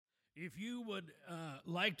If you would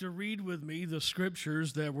like to read with me the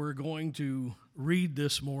scriptures that we're going to read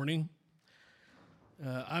this morning,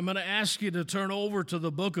 I'm going to ask you to turn over to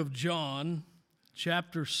the book of John,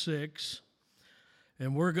 chapter 6,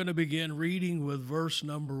 and we're going to begin reading with verse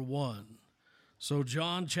number 1. So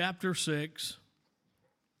John chapter 6,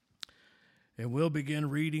 and we'll begin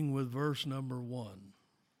reading with verse number 1.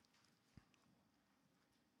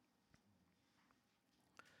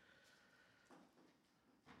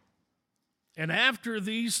 And after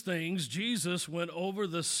these things, Jesus went over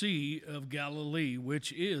the Sea of Galilee,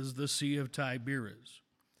 which is the Sea of Tiberias.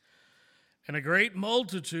 And a great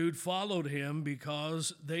multitude followed him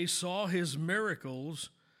because they saw his miracles,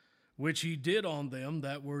 which he did on them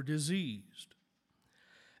that were diseased.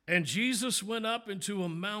 And Jesus went up into a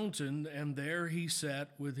mountain, and there he sat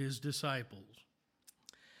with his disciples.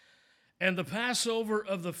 And the Passover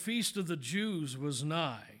of the feast of the Jews was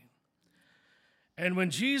nigh. And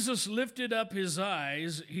when Jesus lifted up his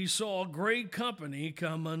eyes, he saw a great company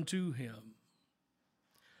come unto him.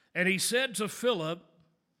 And he said to Philip,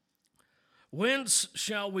 Whence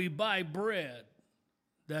shall we buy bread,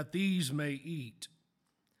 that these may eat?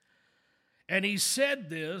 And he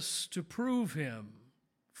said this to prove him,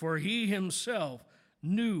 for he himself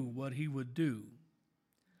knew what he would do.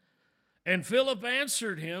 And Philip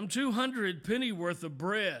answered him, 200 pennyworth of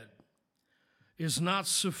bread is not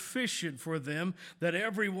sufficient for them, that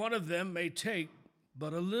every one of them may take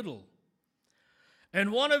but a little.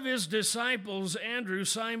 And one of his disciples, Andrew,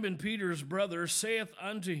 Simon Peter's brother, saith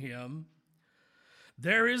unto him,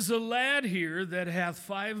 There is a lad here that hath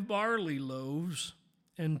 5 barley loaves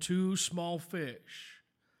and 2 small fish.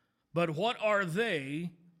 But what are they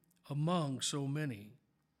among so many?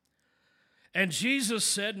 And Jesus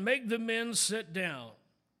said, Make the men sit down.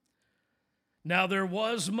 Now there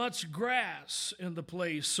was much grass in the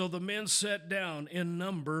place, so the men sat down, in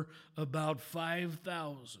number about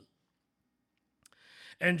 5,000.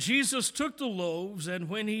 And Jesus took the loaves, and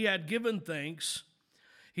when he had given thanks,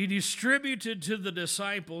 he distributed to the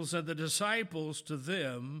disciples, and the disciples to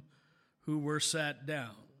them who were sat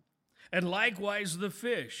down. And likewise the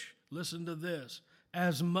fish, listen to this,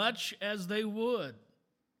 as much as they would.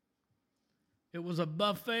 It was a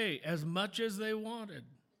buffet, as much as they wanted.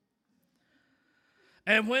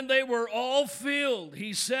 And when they were all filled,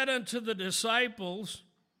 he said unto the disciples,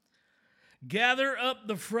 Gather up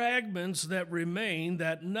the fragments that remain,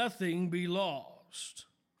 that nothing be lost.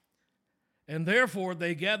 And therefore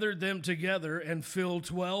they gathered them together and filled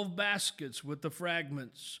 12 baskets with the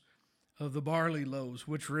fragments of the barley loaves,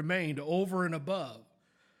 which remained over and above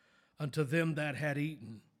unto them that had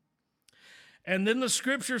eaten. And then the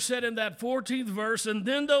scripture said in that 14th verse, And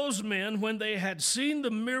then those men, when they had seen the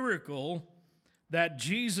miracle that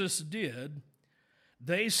Jesus did,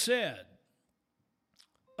 they said,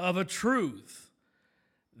 Of a truth,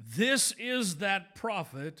 this is that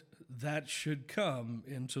prophet that should come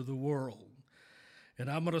into the world.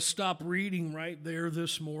 And I'm going to stop reading right there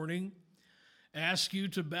this morning. Ask you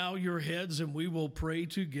to bow your heads and we will pray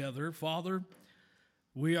together. Father,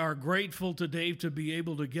 we are grateful today to be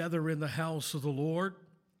able to gather in the house of the Lord.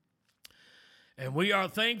 And we are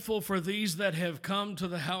thankful for these that have come to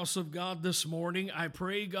the house of God this morning. I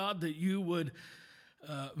pray, God, that you would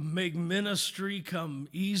make ministry come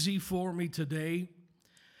easy for me today.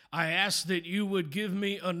 I ask that you would give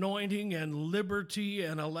me anointing and liberty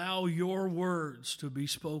and allow your words to be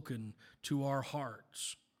spoken to our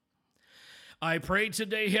hearts. I pray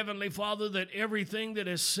today, Heavenly Father, that everything that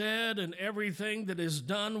is said and everything that is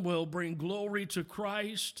done will bring glory to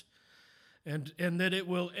Christ, and that it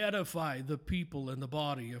will edify the people in the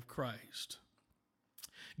body of Christ.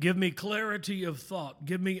 Give me clarity of thought.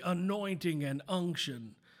 Give me anointing and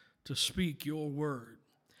unction to speak your word.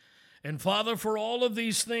 And Father, for all of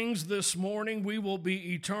these things this morning, we will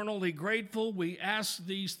be eternally grateful. We ask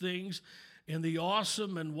these things in the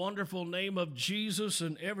awesome and wonderful name of Jesus,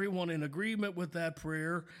 and everyone in agreement with that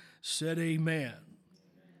prayer said amen.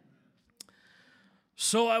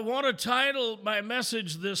 So I want to title my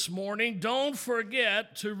message this morning, Don't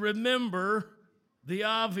Forget to Remember the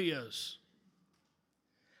Obvious.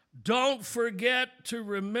 Don't forget to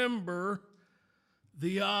remember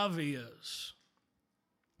the obvious.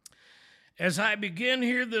 As I begin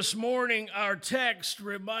here this morning, our text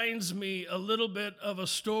reminds me a little bit of a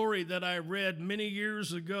story that I read many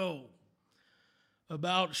years ago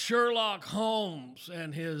about Sherlock Holmes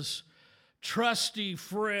and his trusty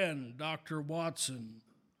friend, Dr. Watson.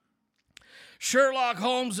 Sherlock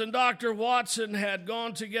Holmes and Dr. Watson had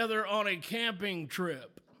gone together on a camping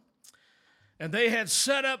trip. And they had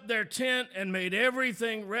set up their tent and made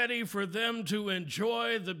everything ready for them to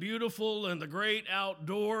enjoy the beautiful and the great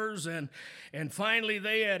outdoors. And finally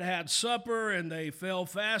they had had supper and they fell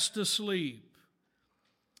fast asleep.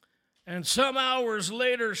 And some hours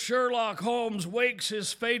later, Sherlock Holmes wakes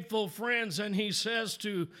his faithful friends and he says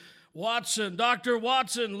to Watson, "Dr.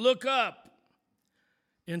 Watson, look up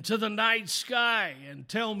into the night sky and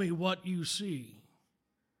tell me what you see."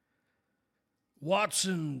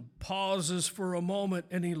 Watson pauses for a moment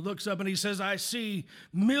and he looks up and he says, "I see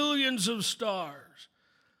millions of stars."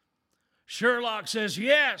 Sherlock says,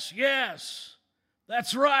 yes,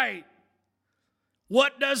 that's right.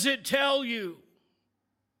 What does it tell you?"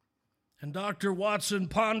 And Dr. Watson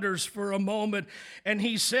ponders for a moment and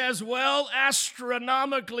he says, "Well,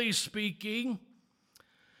 astronomically speaking,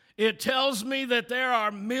 it tells me that there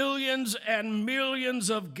are millions and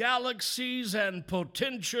millions of galaxies and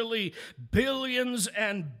potentially billions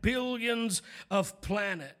and billions of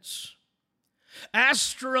planets.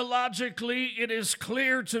 Astrologically, it is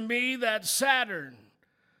clear to me that Saturn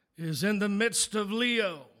is in the midst of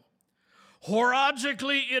Leo.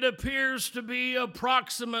 Horologically, it appears to be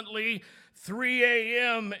approximately 3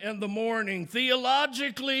 a.m. in the morning.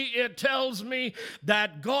 Theologically, it tells me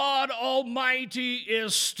that God Almighty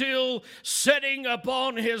is still sitting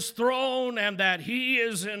upon his throne and that he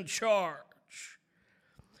is in charge."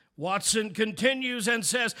 Watson continues and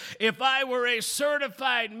says, "If I were a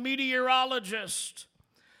certified meteorologist,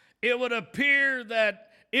 it would appear that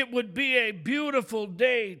it would be a beautiful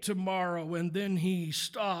day tomorrow." And then he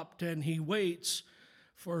stopped and he waits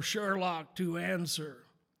for Sherlock to answer.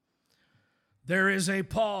 There is a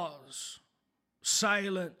pause,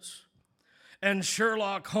 silence, and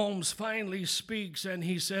Sherlock Holmes finally speaks and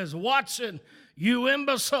he says, "Watson, you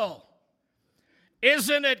imbecile,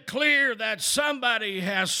 isn't it clear that somebody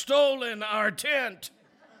has stolen our tent?"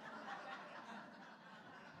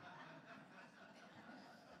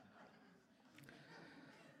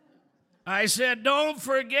 I said, "Don't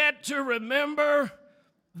forget to remember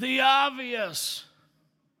the obvious.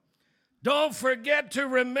 Don't forget to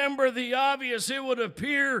remember the obvious." It would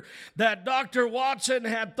appear that Dr. Watson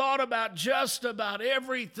had thought about just about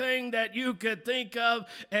everything that you could think of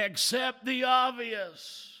except the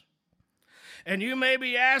obvious. And you may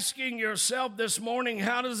be asking yourself this morning,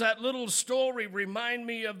 how does that little story remind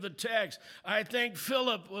me of the text? I think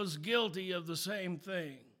Philip was guilty of the same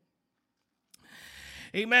thing.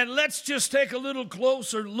 Amen. Let's just take a little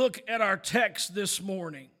closer look at our text this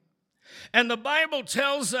morning. And the Bible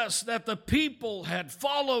tells us that the people had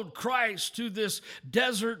followed Christ to this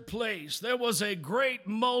desert place. There was a great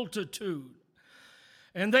multitude,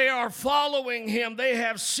 and they are following him. They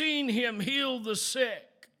have seen him heal the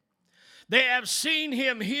sick. They have seen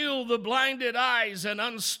him heal the blinded eyes and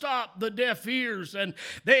unstop the deaf ears. And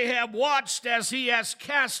they have watched as he has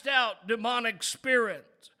cast out demonic spirits.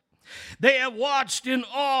 They have watched in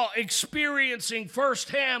awe, experiencing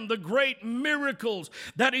firsthand the great miracles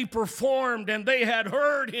that he performed, and they had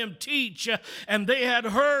heard him teach, and they had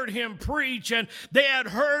heard him preach, and they had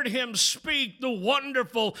heard him speak the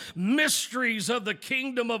wonderful mysteries of the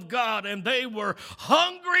kingdom of God, and they were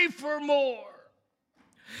hungry for more.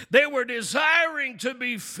 They were desiring to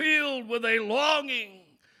be filled with a longing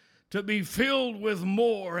to be filled with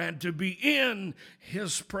more and to be in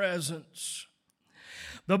his presence.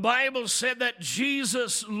 The Bible said that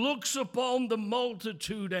Jesus looks upon the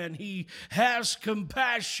multitude and he has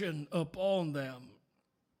compassion upon them.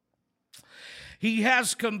 He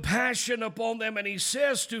has compassion upon them, and he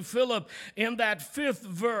says to Philip in that 5th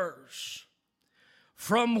verse,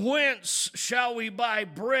 "From whence shall we buy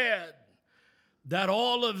bread that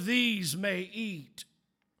all of these may eat?"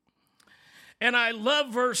 And I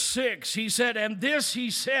love verse 6. He said, "And this he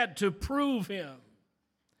said to prove him.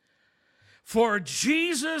 For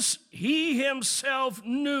Jesus, he himself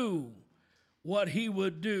knew what he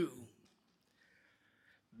would do."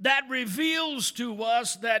 That reveals to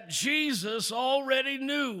us that Jesus already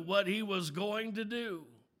knew what he was going to do.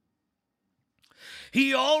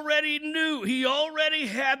 He already knew. He already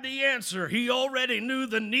had the answer. He already knew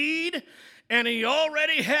the need, and he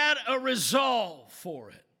already had a resolve for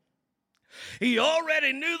it. He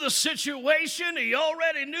already knew the situation. He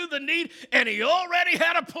already knew the need, and he already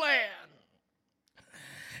had a plan.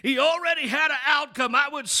 He already had an outcome. I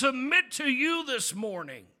would submit to you this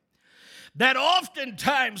morning that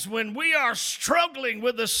oftentimes when we are struggling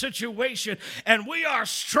with a situation and we are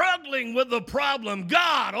struggling with the problem,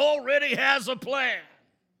 God already has a plan.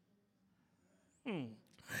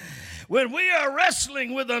 When we are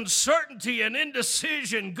wrestling with uncertainty and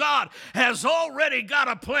indecision, God has already got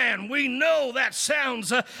a plan. We know that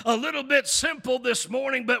sounds a little bit simple this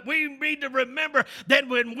morning, but we need to remember that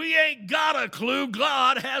when we ain't got a clue,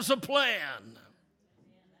 God has a plan.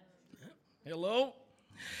 Hello?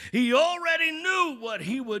 He already knew what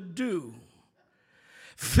he would do.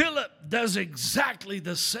 Philip does exactly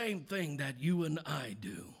the same thing that you and I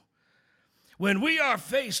do. When we are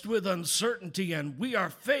faced with uncertainty and we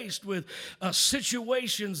are faced with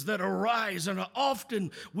situations that arise, and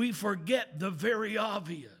often we forget the very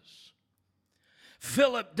obvious.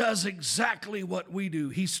 Philip does exactly what we do.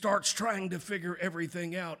 He starts trying to figure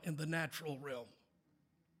everything out in the natural realm.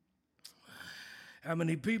 How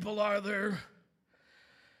many people are there?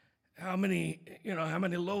 How many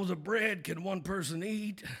loaves of bread can one person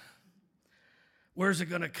eat? Where's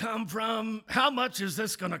it going to come from? How much is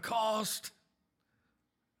this going to cost?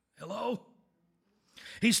 Hello?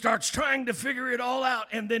 He starts trying to figure it all out,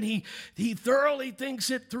 and then he thoroughly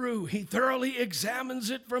thinks it through. He thoroughly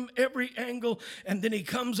examines it from every angle, and then he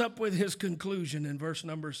comes up with his conclusion in verse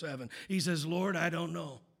number 7. He says, Lord, I don't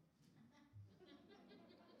know.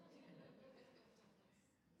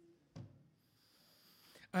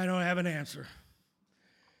 I don't have an answer.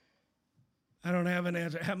 I don't have an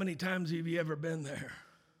answer. How many times have you ever been there?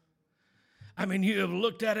 I mean, you have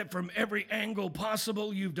looked at it from every angle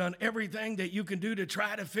possible. You've done everything that you can do to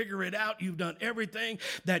try to figure it out. You've done everything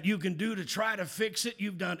that you can do to try to fix it.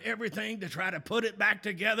 You've done everything to try to put it back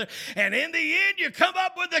together. And in the end, you come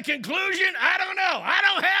up with the conclusion, I don't know. I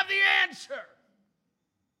don't have the answer.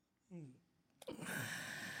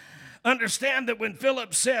 Understand that when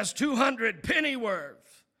Philip says 200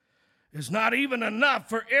 pennyworth is not even enough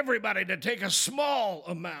for everybody to take a small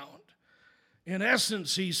amount. In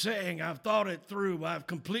essence, he's saying, I've thought it through. I've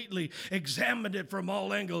completely examined it from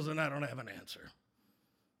all angles, and I don't have an answer.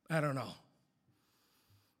 I don't know.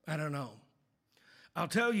 I don't know. I'll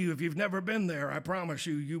tell you, if you've never been there, I promise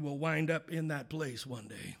you, you will wind up in that place one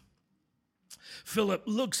day. Philip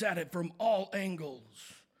looks at it from all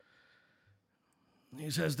angles.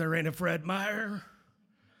 He says, there ain't a Fred Meyer.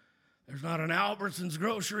 There's not an Albertsons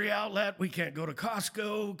grocery outlet. We can't go to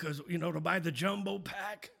Costco because, to buy the jumbo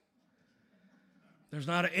pack. There's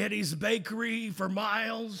not an Eddie's Bakery for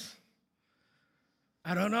miles.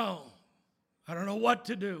 I don't know. I don't know what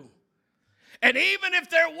to do. And even if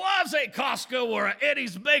there was a Costco or an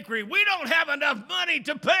Eddie's Bakery, we don't have enough money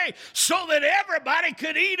to pay so that everybody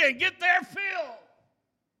could eat and get their fill.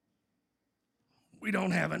 We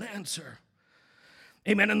don't have an answer.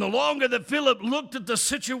 Amen. And the longer that Philip looked at the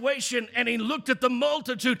situation and he looked at the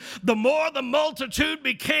multitude, the more the multitude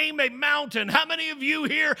became a mountain. How many of you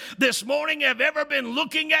here this morning have ever been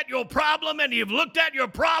looking at your problem and you've looked at your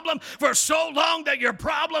problem for so long that your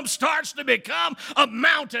problem starts to become a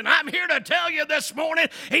mountain? I'm here to tell you this morning,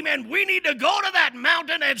 amen, we need to go to that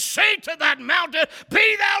mountain and say to that mountain,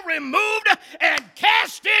 be thou removed and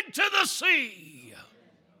cast into the sea.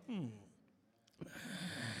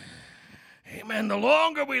 Amen. The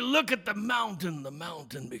longer we look at the mountain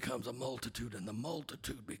becomes a multitude, and the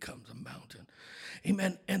multitude becomes a mountain.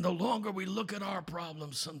 Amen. And the longer we look at our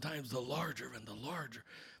problems, sometimes the larger and the larger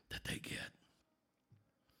that they get.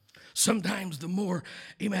 Sometimes the more,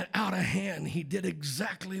 amen, out of hand. He did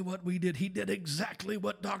exactly what we did. He did exactly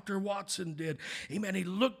what Dr. Watson did. Amen. He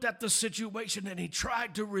looked at the situation and he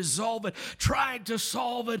tried to resolve it, tried to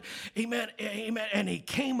solve it. Amen. Amen. And he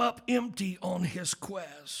came up empty on his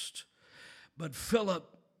quest. But Philip,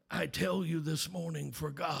 I tell you this morning,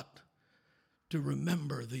 forgot to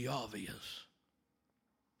remember the obvious.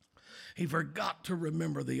 He forgot to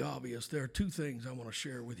remember the obvious. There are two things I want to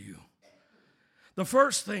share with you. The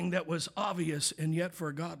first thing that was obvious and yet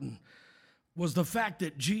forgotten was the fact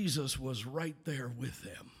that Jesus was right there with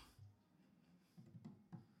them.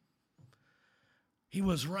 He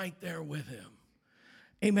was right there with him.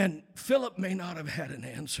 Amen. Philip may not have had an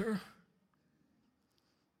answer.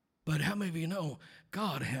 But how many of you know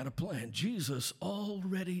God had a plan? Jesus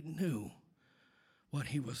already knew what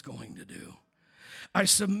he was going to do. I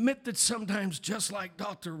submit that sometimes, just like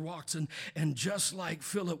Dr. Watson and just like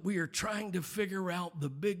Philip, we are trying to figure out the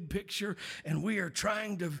big picture, and we are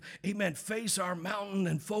trying to, amen, face our mountain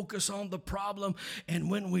and focus on the problem.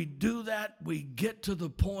 And when we do that, we get to the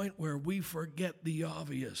point where we forget the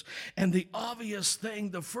obvious. And the obvious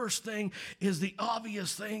thing, the first thing is, the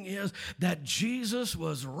obvious thing is that Jesus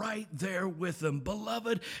was right there with them.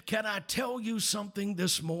 Beloved, can I tell you something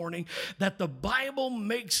this morning? That the Bible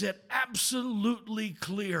makes it absolutely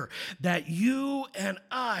clear that you and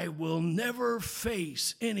I will never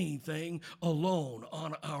face anything alone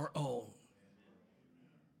on our own.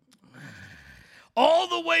 All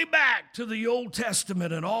the way back to the Old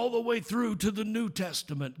Testament and all the way through to the New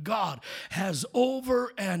Testament, God has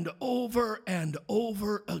over and over and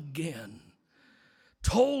over again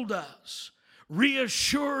told us,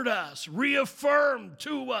 reassured us, reaffirmed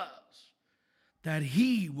to us that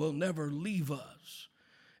He will never leave us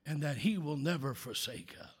and that He will never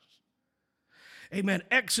forsake us. Amen.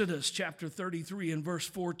 Exodus chapter 33 and verse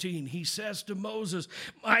 14, He says to Moses,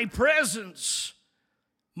 my presence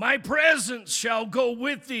shall go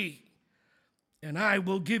with thee, and I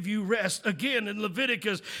will give you rest. Again, in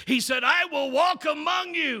Leviticus, He said, I will walk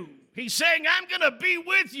among you. He's saying, I'm going to be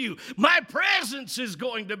with you. My presence is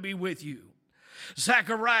going to be with you.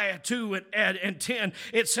 Zechariah 2 and 10,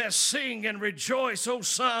 it says, sing and rejoice, O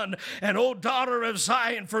son, and O daughter of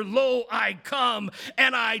Zion, for lo, I come,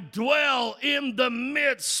 and I dwell in the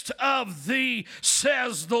midst of thee,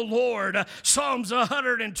 says the Lord. Psalms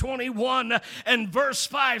 121 and verse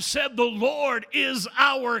 5 said, the Lord is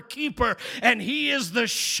our keeper, and He is the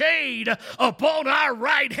shade upon our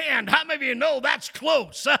right hand. How many of you know that's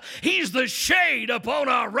close? He's the shade upon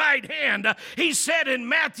our right hand. He said in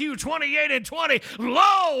Matthew 28 and 20,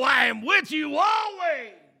 lo, I am with you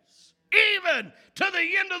always, even to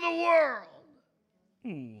the end of the world.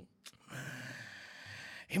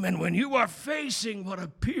 Amen. When you are facing what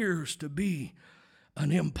appears to be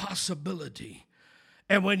an impossibility,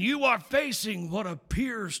 and when you are facing what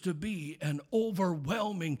appears to be an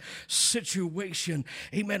overwhelming situation,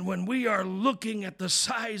 amen, when we are looking at the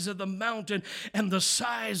size of the mountain and the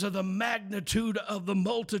size of the magnitude of the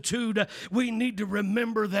multitude, we need to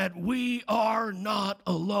remember that we are not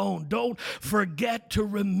alone. Don't forget to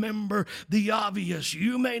remember the obvious.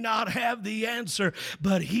 You may not have the answer,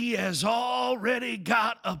 but He has already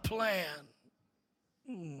got a plan.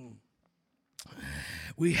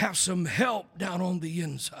 We have some help down on the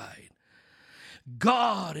inside.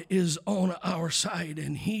 God is on our side,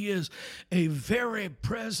 and He is a very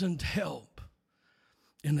present help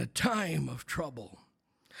in a time of trouble.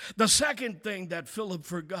 The second thing that Philip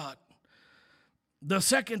forgot,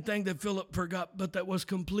 but that was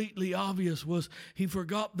completely obvious, was he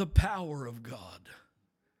forgot the power of God.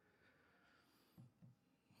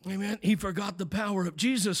 Amen. He forgot the power of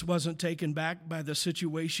Jesus. Wasn't taken back by the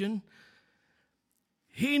situation.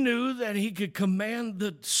 He knew that He could command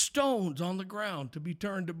the stones on the ground to be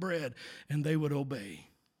turned to bread, and they would obey.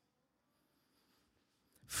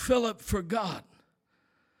 Philip forgot.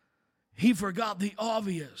 He forgot the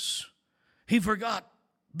obvious. He forgot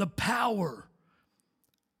the power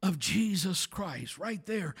of Jesus Christ right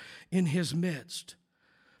there in His midst.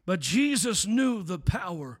 But Jesus knew the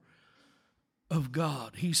power of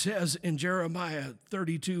God. He says in Jeremiah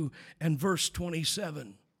 32 and verse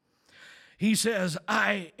 27, He says,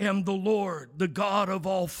 I am the Lord, the God of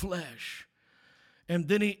all flesh. And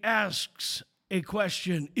then He asks a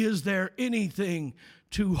question, is there anything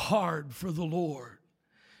too hard for the Lord?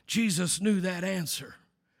 Jesus knew that answer.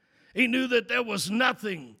 He knew that there was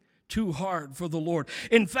nothing too hard for the Lord.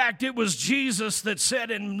 In fact, it was Jesus that said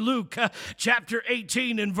in Luke chapter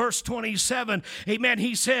 18 and verse 27, amen,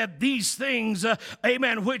 He said, these things,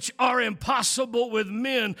 amen, which are impossible with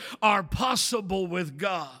men are possible with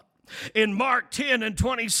God. In Mark 10 and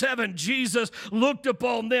 27, Jesus looked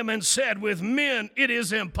upon them and said, with men it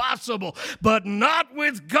is impossible, but not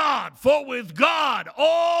with God, for with God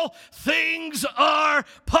all things are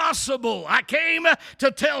possible. I came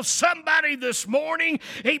to tell somebody this morning,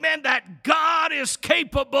 amen, that God is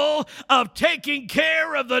capable of taking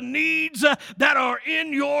care of the needs that are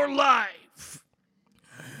in your life.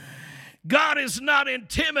 God is not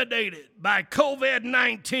intimidated by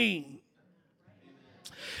COVID-19.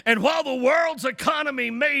 And while the world's economy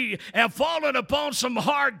may have fallen upon some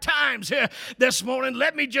hard times here this morning,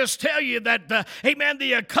 let me just tell you that, the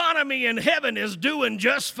economy in heaven is doing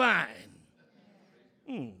just fine.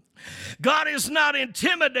 God is not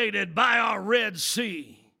intimidated by our Red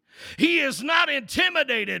Sea. He is not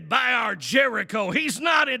intimidated by our Jericho. He's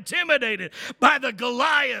not intimidated by the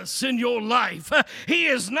Goliaths in your life. He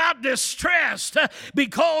is not distressed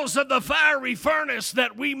because of the fiery furnace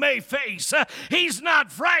that we may face. He's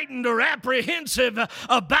not frightened or apprehensive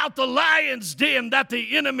about the lion's den that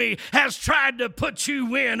the enemy has tried to put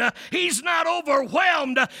you in. He's not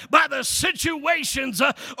overwhelmed by the situations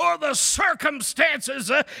or the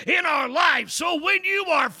circumstances in our life. So when you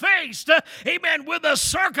are faced, with a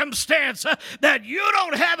circumstance that you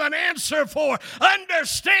don't have an answer for,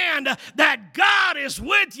 understand that God is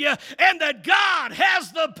with you and that God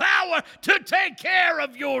has the power to take care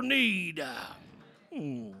of your need.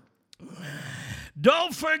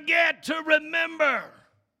 Don't forget to remember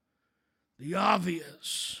the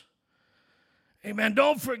obvious. Amen.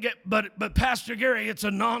 Don't forget, but Pastor Gary, it's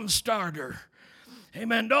a non-starter.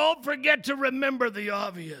 Amen. Don't forget to remember the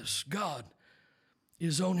obvious. God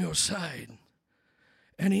is on your side,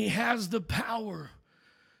 and he has the power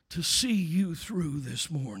to see you through this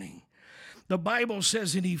morning. The Bible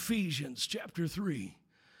says in Ephesians chapter 3,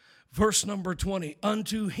 verse number 20,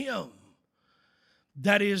 unto him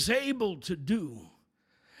that is able to do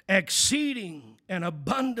exceeding and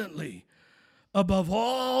abundantly above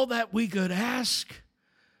all that we could ask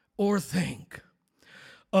or think,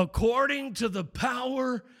 according to the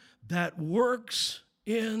power that works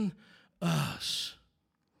in us.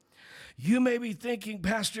 You may be thinking,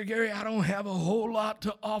 Pastor Gary, I don't have a whole lot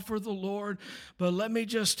to offer the Lord, but let me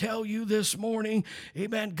just tell you this morning,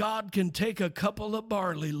 amen, God can take a couple of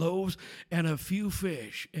barley loaves and a few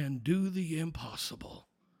fish and do the impossible.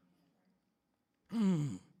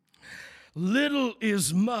 Little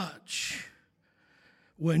is much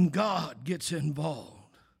when God gets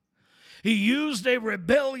involved. He used a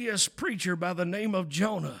rebellious preacher by the name of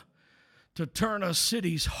Jonah to turn a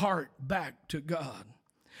city's heart back to God.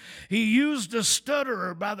 He used a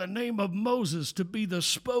stutterer by the name of Moses to be the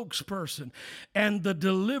spokesperson and the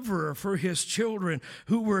deliverer for his children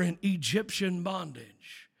who were in Egyptian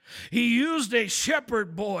bondage. He used a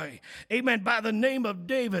shepherd boy, amen, by the name of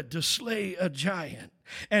David to slay a giant.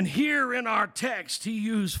 And here in our text, he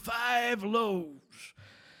used 5 loaves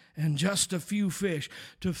and just a few fish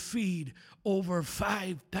to feed over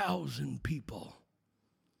 5,000 people.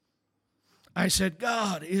 I said,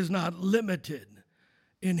 God is not limited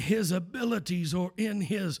in his abilities or in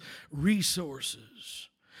his resources.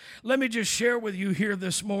 Let me just share with you here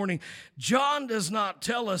this morning. John does not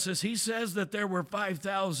tell us, as he says that there were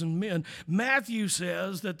 5,000 men. Matthew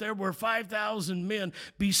says that there were 5,000 men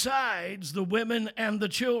besides the women and the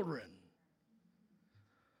children.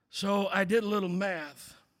 So I did a little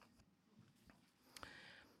math.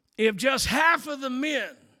 If just half of the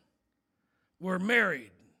men were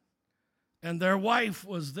married and their wife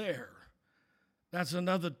was there, that's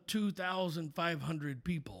another 2,500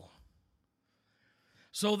 people.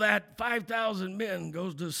 So that 5,000 men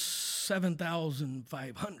goes to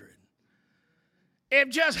 7,500. If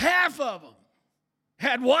just half of them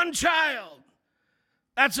had one child,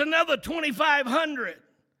 that's another 2,500.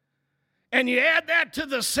 And you add that to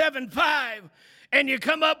the 7,500, and you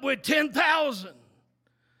come up with 10,000.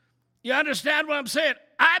 You understand what I'm saying?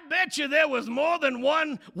 I bet you there was more than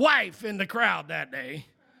one wife in the crowd that day.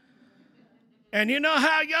 And you know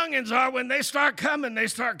how youngins are when they start coming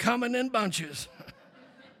in bunches.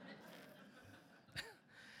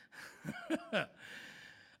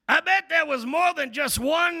 I bet there was more than just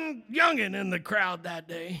one youngin in the crowd that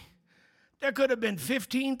day. There could have been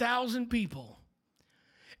 15,000 people.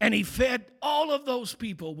 And he fed all of those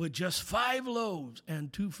people with just 5 loaves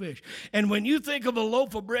and 2 fish. And when you think of a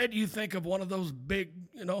loaf of bread, you think of one of those big,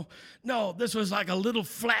 No, this was like a little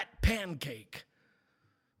flat pancake.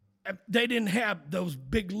 They didn't have those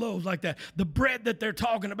big loaves like that. The bread that they're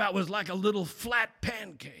talking about was like a little flat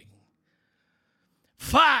pancake.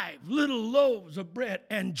 5 little loaves of bread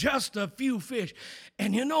and just a few fish.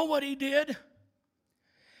 And you know what he did?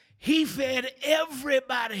 He fed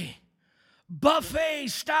everybody buffet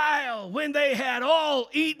style when they had all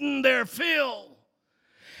eaten their fill.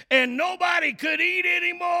 And nobody could eat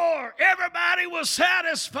anymore. Everybody was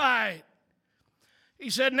satisfied. He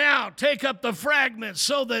said, now take up the fragments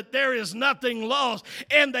so that there is nothing lost.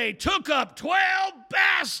 And they took up 12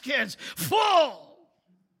 baskets full.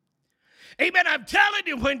 Amen. I'm telling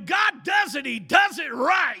you, when God does it, he does it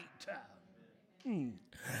right.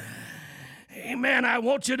 Amen. I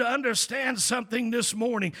want you to understand something this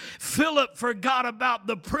morning. Philip forgot about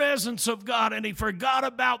the presence of God and he forgot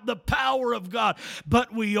about the power of God.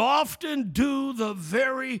 But we often do the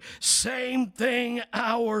very same thing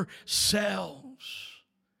ourselves.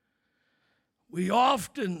 We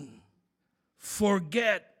often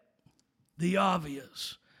forget the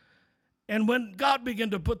obvious. And when God began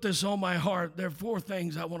to put this on my heart, there are 4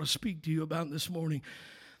 things I want to speak to you about this morning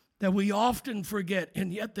that we often forget,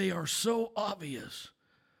 and yet they are so obvious.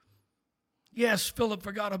 Yes, Philip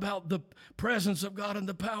forgot about the presence of God and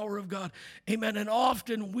the power of God. Amen. And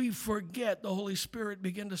often we forget. The Holy Spirit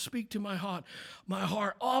began to speak to my heart.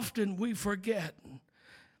 Often we forget.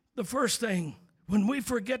 The first thing, when we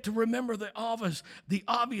forget to remember the obvious,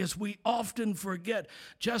 we often forget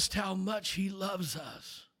just how much he loves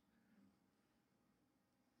us.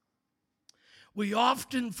 We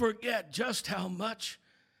often forget just how much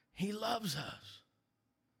he loves us.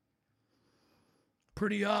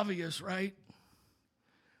 Pretty obvious, right?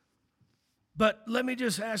 But let me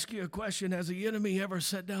just ask you a question. Has the enemy ever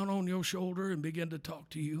sat down on your shoulder and begun to talk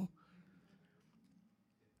to you?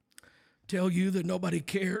 tell you that nobody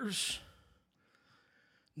cares,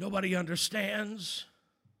 nobody understands,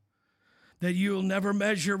 that you'll never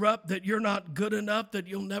measure up, that you're not good enough, that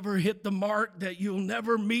you'll never hit the mark, that you'll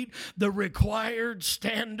never meet the required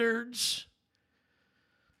standards?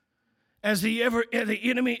 Has the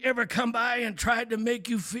enemy ever come by and tried to make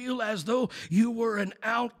you feel as though you were an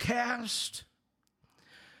outcast?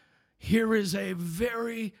 Here is a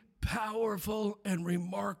very powerful and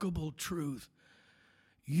remarkable truth.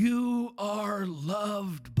 You are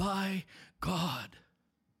loved by God.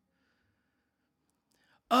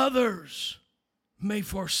 Others may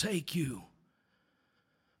forsake you,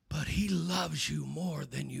 but He loves you more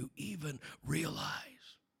than you even realize.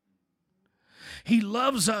 He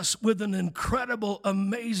loves us with an incredible,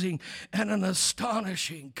 amazing, and an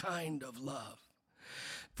astonishing kind of love.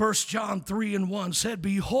 1 John 3:1 said,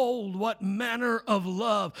 "Behold, what manner of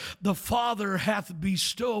love the Father hath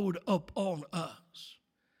bestowed upon us,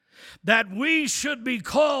 that we should be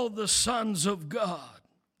called the sons of God."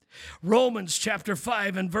 Romans chapter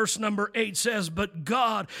 5 and verse number 8 says, "But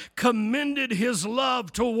God commended His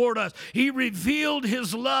love toward us." He revealed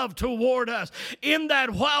His love toward us in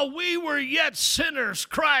that while we were yet sinners,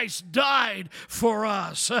 Christ died for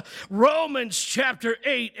us. Romans chapter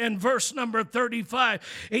 8 and verse number 35.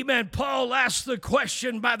 Amen. Paul asked the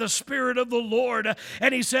question by the Spirit of the Lord,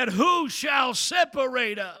 and he said, "Who shall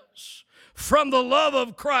separate us from the love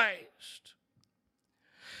of Christ?"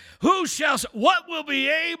 What will be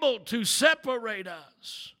able to separate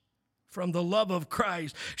us from the love of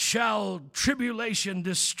Christ? Shall tribulation,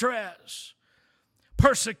 distress,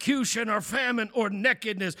 persecution, or famine, or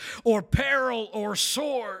nakedness, or peril, or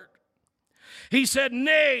sword? He said,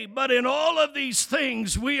 "Nay, but in all of these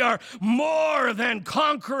things we are more than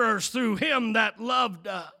conquerors through Him that loved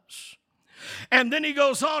us." And then he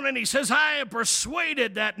goes on and he says, "I am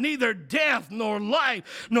persuaded that neither death, nor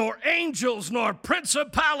life, nor angels, nor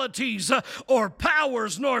principalities, or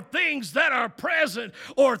powers, nor things that are present,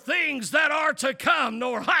 or things that are to come,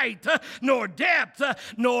 nor height, nor depth,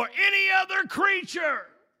 nor any other creature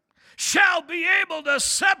shall be able to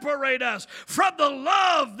separate us from the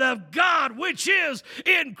love of God which is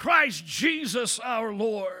in Christ Jesus our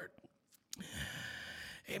Lord."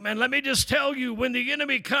 Amen. Let me just tell you, when the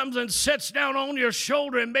enemy comes and sits down on your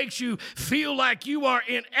shoulder and makes you feel like you are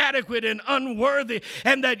inadequate and unworthy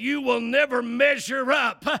and that you will never measure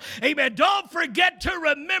up, amen, don't forget to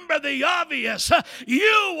remember the obvious.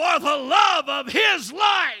 You are the love of His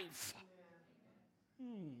life.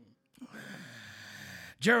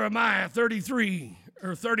 Jeremiah 33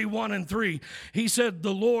 or 31 and 3, he said,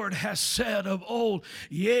 "The Lord has said of old,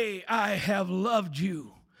 yea, I have loved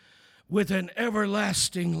you with an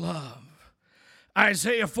everlasting love."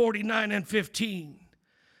 Isaiah 49 and 15.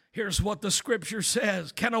 Here's what the scripture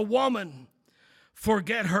says. "Can a woman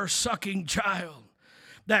forget her sucking child,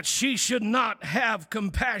 that she should not have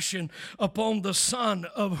compassion upon the son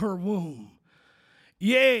of her womb?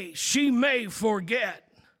 Yea, she may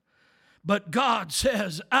forget, but God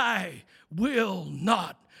says, I will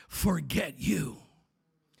not forget you.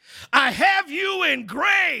 I have you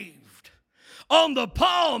engraved on the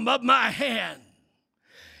palm of my hand."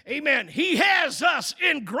 Amen. He has us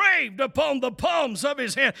engraved upon the palms of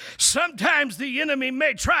His hand. Sometimes the enemy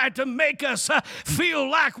may try to make us feel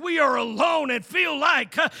like we are alone and feel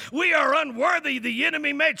like we are unworthy. The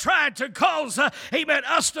enemy may try to cause, amen,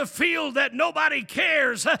 us to feel that nobody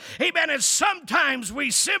cares. Amen. And sometimes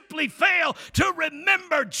we simply fail to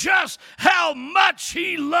remember just how much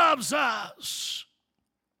He loves us.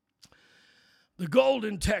 The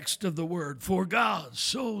golden text of the word, "For God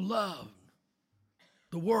so loved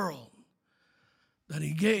the world that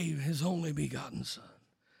He gave His only begotten Son,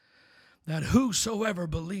 that whosoever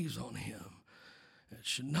believes on Him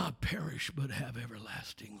should not perish but have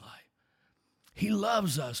everlasting life." He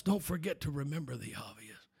loves us. Don't forget to remember the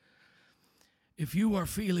obvious. If you are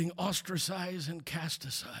feeling ostracized and cast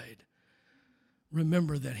aside,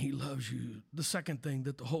 remember that He loves you. The second thing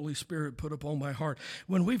that the Holy Spirit put upon my heart,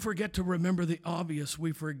 when we forget to remember the obvious,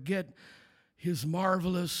 we forget His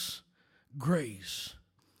marvelous grace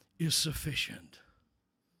is sufficient.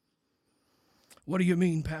 What do you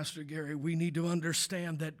mean, Pastor Gary? We need to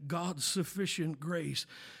understand that God's sufficient grace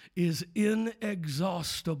is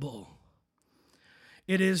inexhaustible.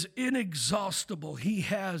 It is inexhaustible. He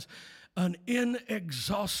has an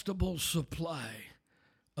inexhaustible supply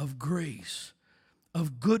of grace,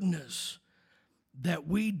 of goodness that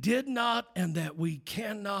we did not and that we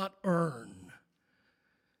cannot earn.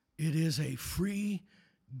 It is a free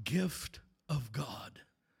gift of God.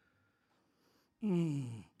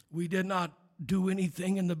 We did not do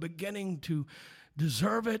anything in the beginning to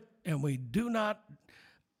deserve it, and we do not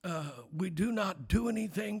we do not do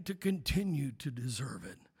anything to continue to deserve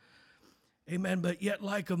it. Amen. But yet,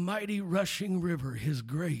 like a mighty rushing river, his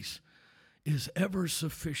grace is ever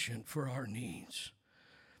sufficient for our needs.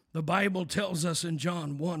 The Bible tells us in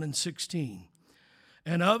John 1:16,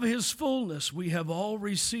 and of his fullness we have all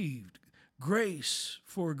received grace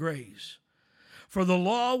for grace. For the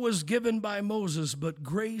law was given by Moses, but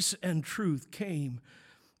grace and truth came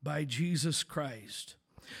by Jesus Christ.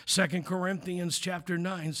 2 Corinthians chapter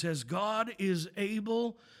 9 says, God is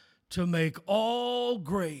able to make all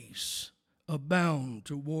grace abound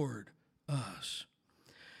toward us.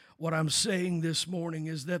 What I'm saying this morning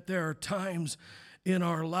is that there are times in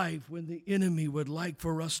our life when the enemy would like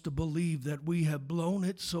for us to believe that we have blown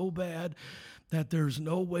it so bad that there's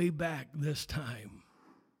no way back this time.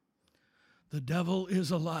 The devil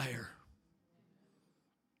is a liar.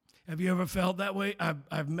 Have you ever felt that way?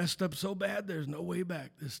 I've messed up so bad, there's no way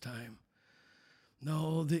back this time.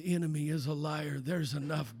 No, the enemy is a liar. There's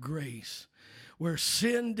enough grace. Where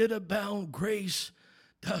sin did abound, grace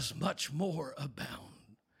does much more abound.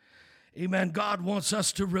 Amen. God wants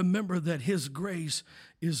us to remember that his grace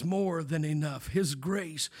is more than enough. His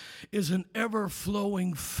grace is an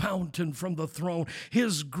ever-flowing fountain from the throne.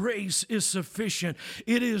 His grace is sufficient.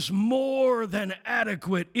 It is more than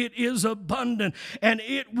adequate. It is abundant, and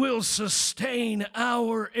it will sustain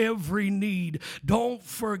our every need. Don't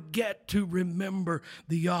forget to remember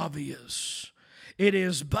the obvious. It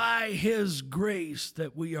is by his grace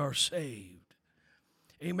that we are saved.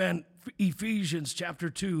 Amen. Ephesians chapter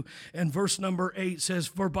 2 and verse number 8 says,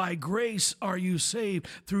 for by grace are you saved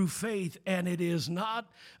through faith, and it is not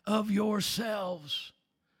of yourselves.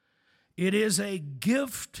 It is a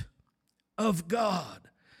gift of God.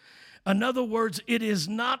 In other words, it is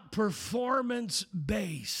not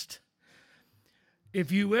performance-based.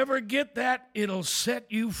 If you ever get that, it'll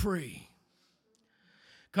set you free.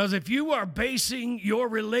 Because if you are basing your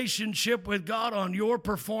relationship with God on your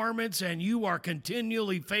performance and you are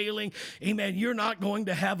continually failing, amen, you're not going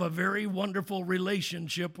to have a very wonderful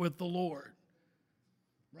relationship with the Lord.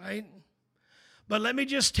 Right? But let me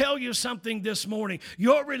just tell you something this morning.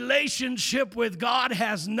 Your relationship with God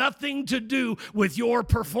has nothing to do with your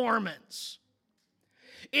performance.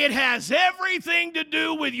 It has everything to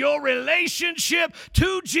do with your relationship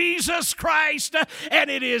to Jesus Christ, and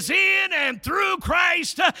it is in and through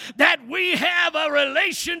Christ that we have a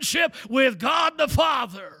relationship with God the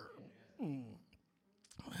Father.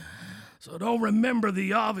 So don't remember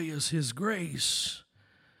the obvious. His grace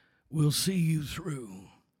will see you through.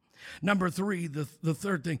 Number 3, the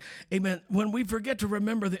third thing, amen, when we forget to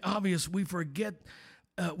remember the obvious, we forget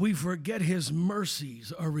his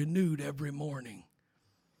mercies are renewed every morning.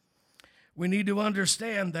 We need to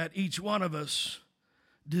understand that each one of us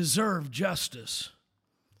deserve justice,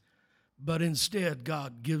 but instead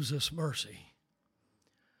God gives us mercy.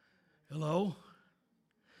 Hello?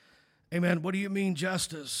 Amen. What do you mean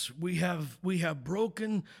justice? We have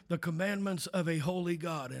broken the commandments of a holy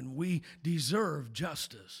God, and we deserve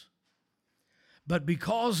justice. But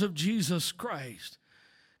because of Jesus Christ,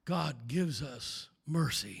 God gives us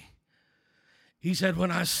mercy. He said,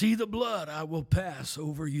 when I see the blood, I will pass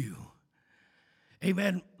over you.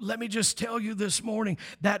 Amen. Let me just tell you this morning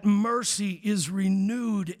that mercy is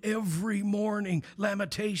renewed every morning.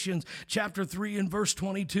 Lamentations chapter 3 and verse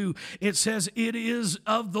 22. It says, it is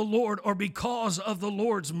of the Lord, or because of the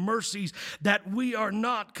Lord's mercies, that we are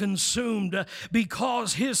not consumed,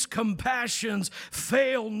 because his compassions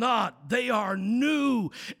fail not. They are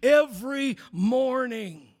new every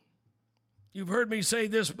morning. You've heard me say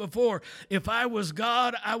this before. If I was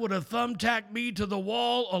God, I would have thumbtacked me to the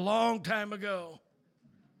wall a long time ago.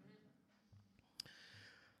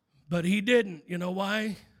 But he didn't. You know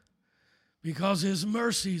why? Because his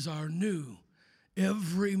mercies are new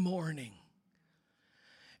every morning.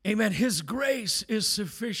 Amen. His grace is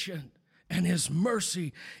sufficient, and his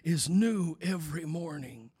mercy is new every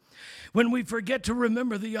morning. When we forget to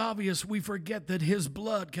remember the obvious, we forget that his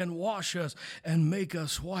blood can wash us and make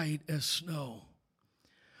us white as snow.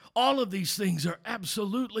 All of these things are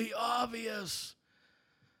absolutely obvious,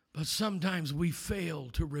 but sometimes we fail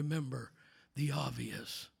to remember the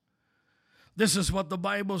obvious. This is what the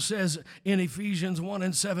Bible says in Ephesians 1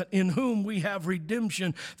 and 7, in whom we have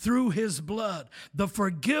redemption through his blood, the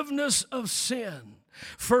forgiveness of sin.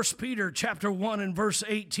 1 Peter chapter 1 and verse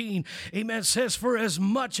 18, amen, says, for as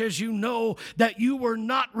much as you know that you were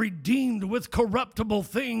not redeemed with corruptible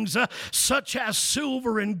things, such as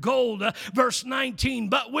silver and gold, verse 19,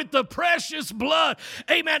 but with the precious blood,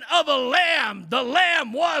 amen, of a lamb. The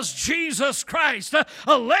lamb was Jesus Christ,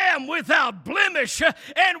 a lamb without blemish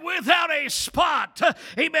and without a spot.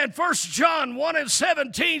 Amen. 1 John 1 and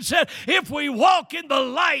 17 said, if we walk in the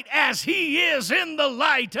light as he is in the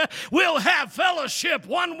light, we'll have fellowship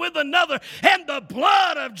one with another, and the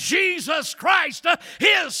blood of Jesus Christ,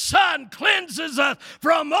 his Son, cleanses us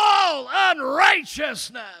from all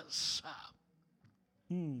unrighteousness.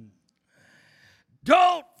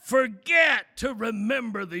 Don't forget to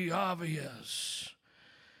remember the obvious.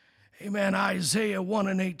 Amen. Isaiah 1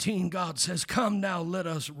 and 18, God says, come now, let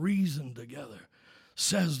us reason together,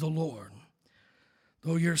 says the Lord.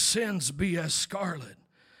 Though your sins be as scarlet,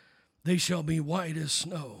 they shall be white as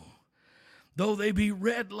snow. Though they be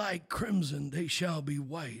red like crimson, they shall be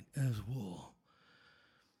white as wool.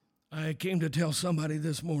 I came to tell somebody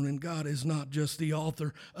this morning, God is not just the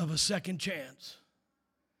author of a second chance.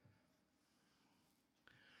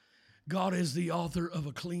 God is the author of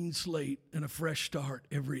a clean slate and a fresh start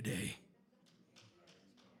every day.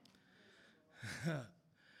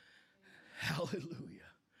 Hallelujah.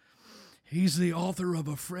 He's the author of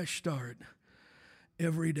a fresh start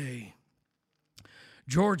every day.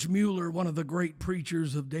 George Mueller, one of the great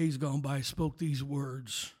preachers of days gone by, spoke these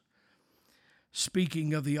words.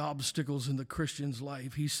 Speaking of the obstacles in the Christian's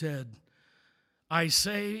life, he said, I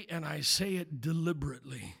say, and I say it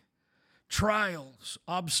deliberately, trials,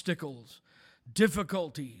 obstacles,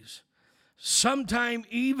 difficulties, sometimes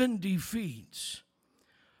even defeats,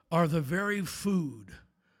 are the very food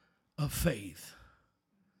of faith.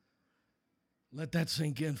 Let that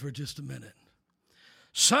sink in for just a minute.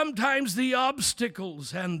 Sometimes the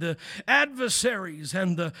obstacles and the adversaries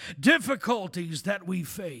and the difficulties that we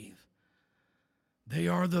face, they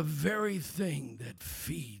are the very thing that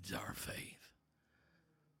feeds our faith.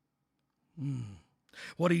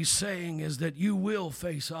 What he's saying is that you will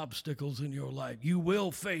face obstacles in your life. You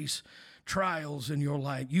will face trials in your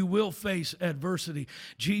life. You will face adversity.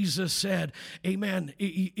 Jesus said, amen,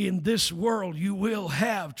 in this world you will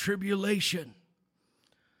have tribulation.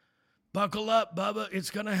 Buckle up, Bubba, it's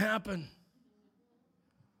going to happen.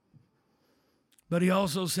 But he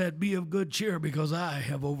also said, be of good cheer because I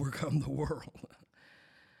have overcome the world.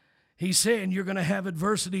 He's saying you're going to have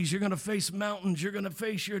adversities, you're going to face mountains, you're going to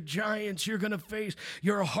face your giants, you're going to face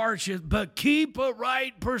your hardships, but keep a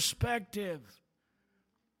right perspective.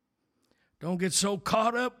 Don't get so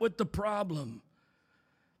caught up with the problem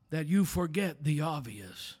that you forget the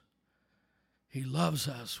obvious. He loves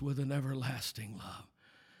us with an everlasting love.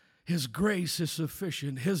 His grace is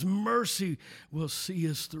sufficient. His mercy will see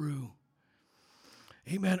us through.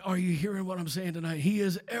 Amen. Are you hearing what I'm saying tonight?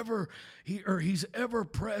 He's ever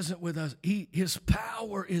present with us. His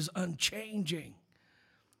power is unchanging.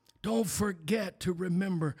 Don't forget to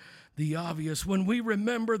remember the obvious. When we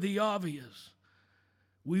remember the obvious,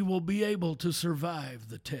 we will be able to survive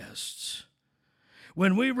the tests.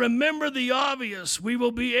 When we remember the obvious, we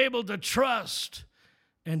will be able to trust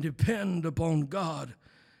and depend upon God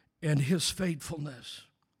and his faithfulness.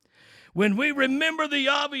 When we remember the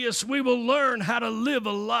obvious, we will learn how to live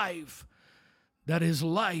a life that is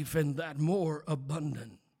life and that more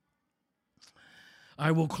abundant.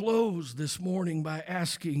 I will close this morning by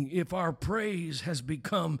asking if our praise has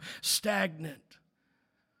become stagnant.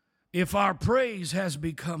 If our praise has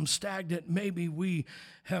become stagnant, maybe we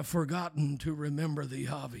have forgotten to remember the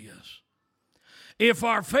obvious. If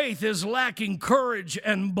our faith is lacking courage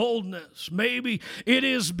and boldness, maybe it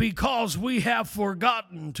is because we have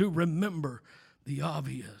forgotten to remember the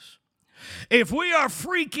obvious. If we are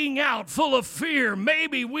freaking out, full of fear,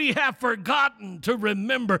 maybe we have forgotten to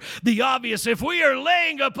remember the obvious. If we are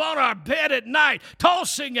laying upon our bed at night,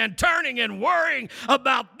 tossing and turning and worrying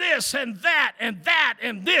about this and that and that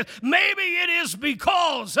and this, maybe it is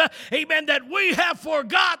because, amen, that we have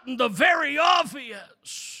forgotten the very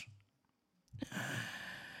obvious.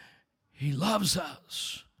 He loves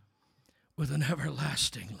us with an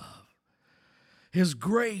everlasting love. His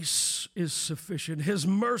grace is sufficient. His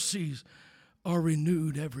mercies are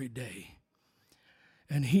renewed every day.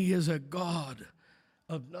 And he is a God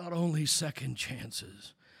of not only second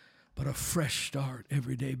chances, but a fresh start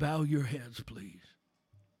every day. Bow your heads, please.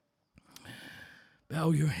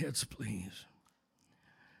 Bow your heads, please.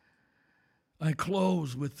 I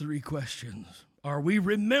close with 3 questions. Are we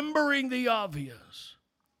remembering the obvious?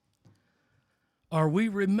 Are we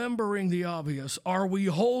remembering the obvious? Are we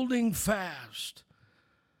holding fast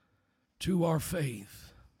to our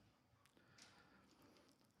faith?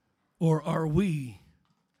 Or are we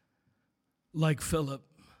like Philip,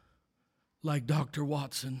 like Dr.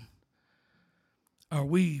 Watson? Are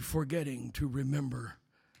we forgetting to remember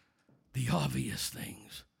the obvious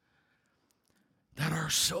things that are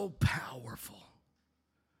so powerful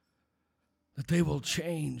that they will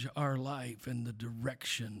change our life and the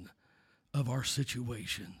direction of our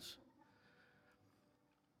situations?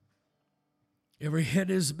 Every head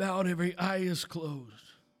is bowed, every eye is closed.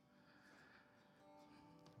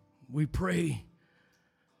 We pray,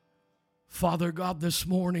 Father God, this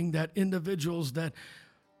morning that individuals that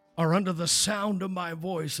are under the sound of my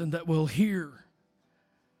voice and that will hear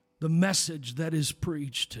the message that is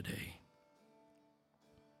preached today,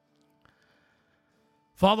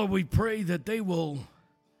 Father, we pray that they will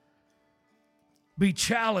be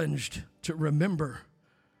challenged to remember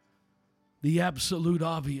the absolute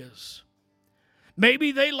obvious.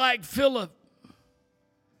 Maybe they, like Philip,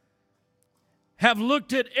 have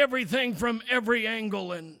looked at everything from every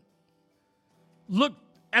angle and looked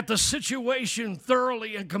at the situation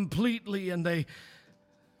thoroughly and completely, and they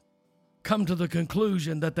come to the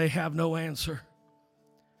conclusion that they have no answer.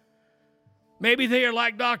 Maybe they are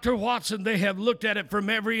like Dr. Watson. They have looked at it from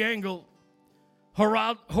every angle,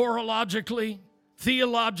 horologically,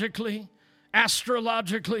 theologically,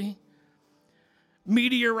 astrologically,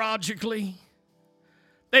 meteorologically.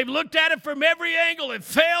 They've looked at it from every angle and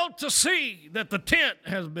failed to see that the tent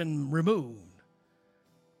has been removed.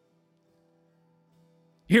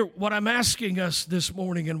 Here, what I'm asking us this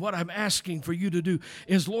morning and what I'm asking for you to do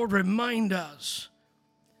is, Lord, remind us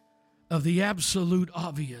of the absolute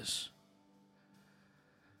obvious.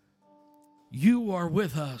 You are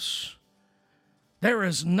with us. There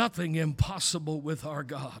is nothing impossible with our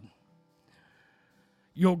God.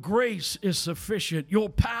 Your grace is sufficient. Your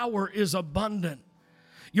power is abundant.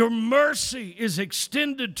 Your mercy is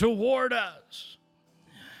extended toward us.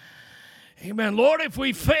 Amen. Lord, if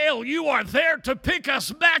we fail, you are there to pick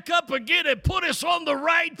us back up again and put us on the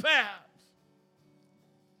right path.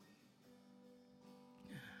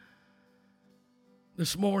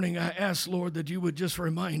 This morning, I ask, Lord, that you would just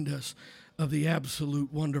remind us of the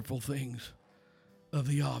absolute wonderful things of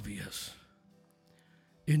the obvious.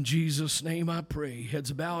 In Jesus' name I pray.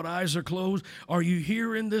 Heads bowed, eyes are closed. Are you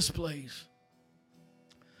here in this place?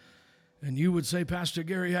 And you would say, Pastor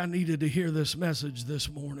Gary, I needed to hear this message this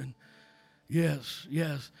morning. Yes.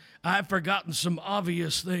 I've forgotten some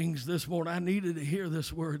obvious things this morning. I needed to hear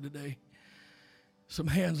this word today. Some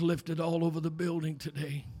hands lifted all over the building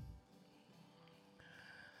today.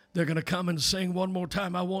 They're going to come and sing one more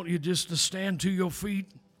time. I want you just to stand to your feet.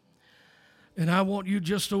 And I want you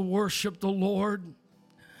just to worship the Lord.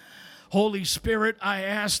 Holy Spirit, I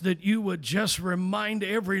ask that you would just remind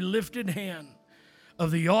every lifted hand of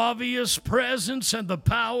the obvious presence and the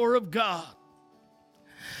power of God.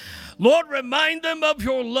 Lord, remind them of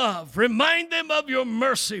your love. Remind them of your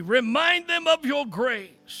mercy. Remind them of your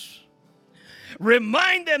grace.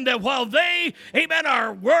 Remind them that while they, amen,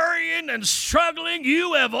 are worrying and struggling,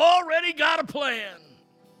 you have already got a plan.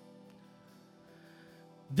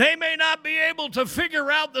 They may not be able to figure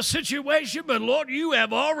out the situation, but Lord, you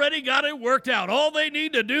have already got it worked out. All they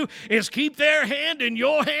need to do is keep their hand in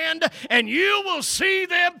your hand, and you will see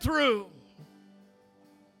them through.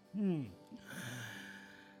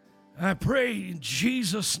 I pray in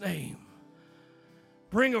Jesus' name,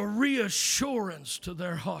 bring a reassurance to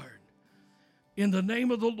their heart. In the name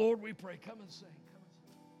of the Lord we pray. Come and sing.